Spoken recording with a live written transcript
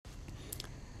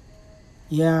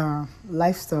Yeah,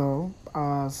 lifestyle.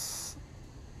 As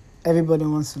everybody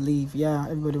wants to live. Yeah,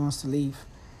 everybody wants to live.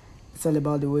 It's all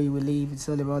about the way we live. It's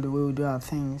all about the way we do our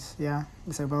things. Yeah,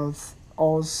 it's about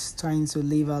us trying to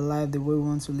live our life the way we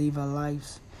want to live our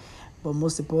lives. But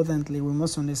most importantly, we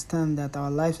must understand that our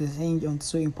life is hinged on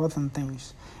two important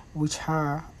things, which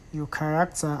are your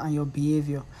character and your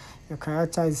behavior. Your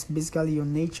character is basically your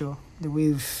nature, the way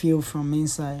you feel from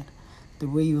inside, the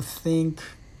way you think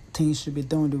things should be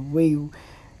done, the way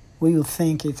you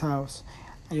think it out.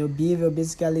 And your behavior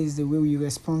basically is the way you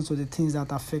respond to the things that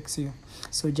affect you.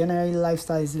 So generally,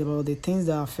 lifestyle is about the things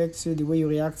that affect you, the way you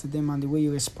react to them, and the way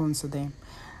you respond to them.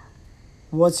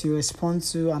 What you respond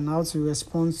to and how to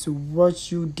respond to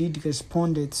what you did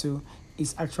responded to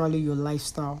is actually your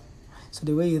lifestyle. So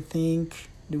the way you think,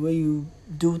 the way you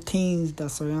do things that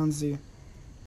surrounds you